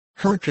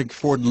Hertrich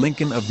Ford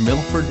Lincoln of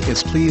Milford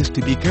is pleased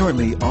to be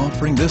currently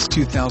offering this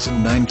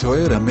 2009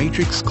 Toyota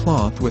Matrix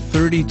Cloth with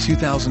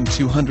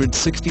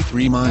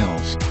 32,263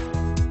 miles.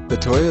 The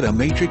Toyota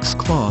Matrix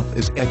Cloth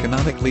is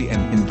economically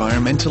and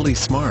environmentally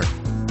smart.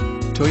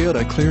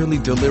 Toyota clearly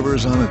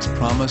delivers on its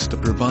promise to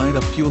provide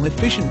a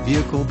fuel-efficient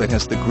vehicle that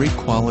has the great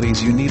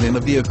qualities you need in a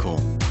vehicle.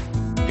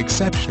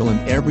 Exceptional in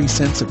every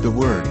sense of the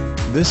word,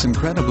 this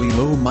incredibly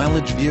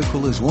low-mileage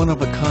vehicle is one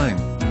of a kind.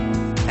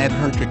 At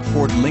Hertrich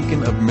Ford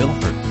Lincoln of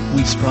Milford,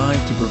 we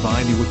strive to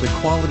provide you with the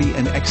quality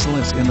and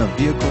excellence in a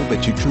vehicle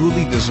that you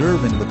truly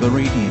deserve, and with a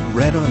radiant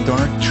red on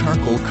dark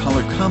charcoal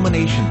color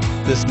combination,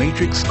 this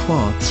Matrix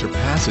Cloth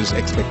surpasses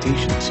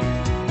expectations.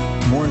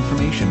 More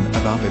information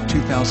about the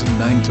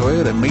 2009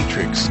 Toyota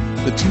Matrix.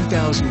 The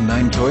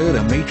 2009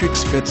 Toyota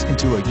Matrix fits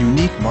into a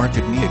unique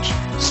market niche,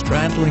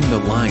 straddling the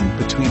line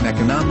between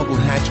economical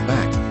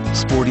hatchback,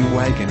 sporty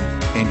wagon,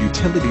 and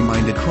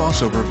utility-minded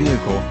crossover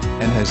vehicle,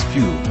 and has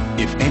few,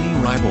 if any,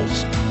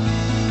 rivals.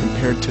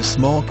 Compared to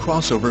small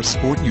crossover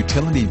sport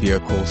utility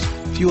vehicles,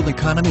 fuel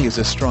economy is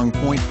a strong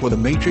point for the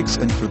Matrix,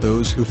 and for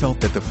those who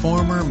felt that the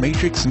former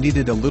Matrix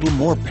needed a little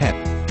more pep,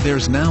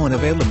 there's now an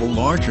available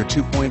larger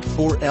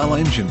 2.4L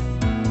engine.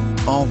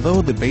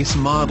 Although the base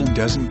model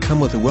doesn't come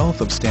with a wealth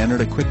of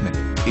standard equipment,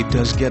 it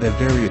does get a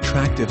very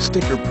attractive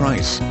sticker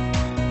price.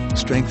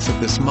 Strengths of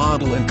this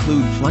model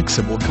include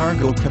flexible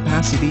cargo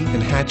capacity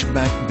and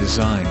hatchback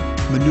design,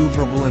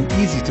 maneuverable and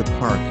easy to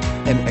park,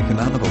 an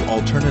economical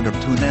alternative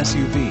to an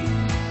SUV.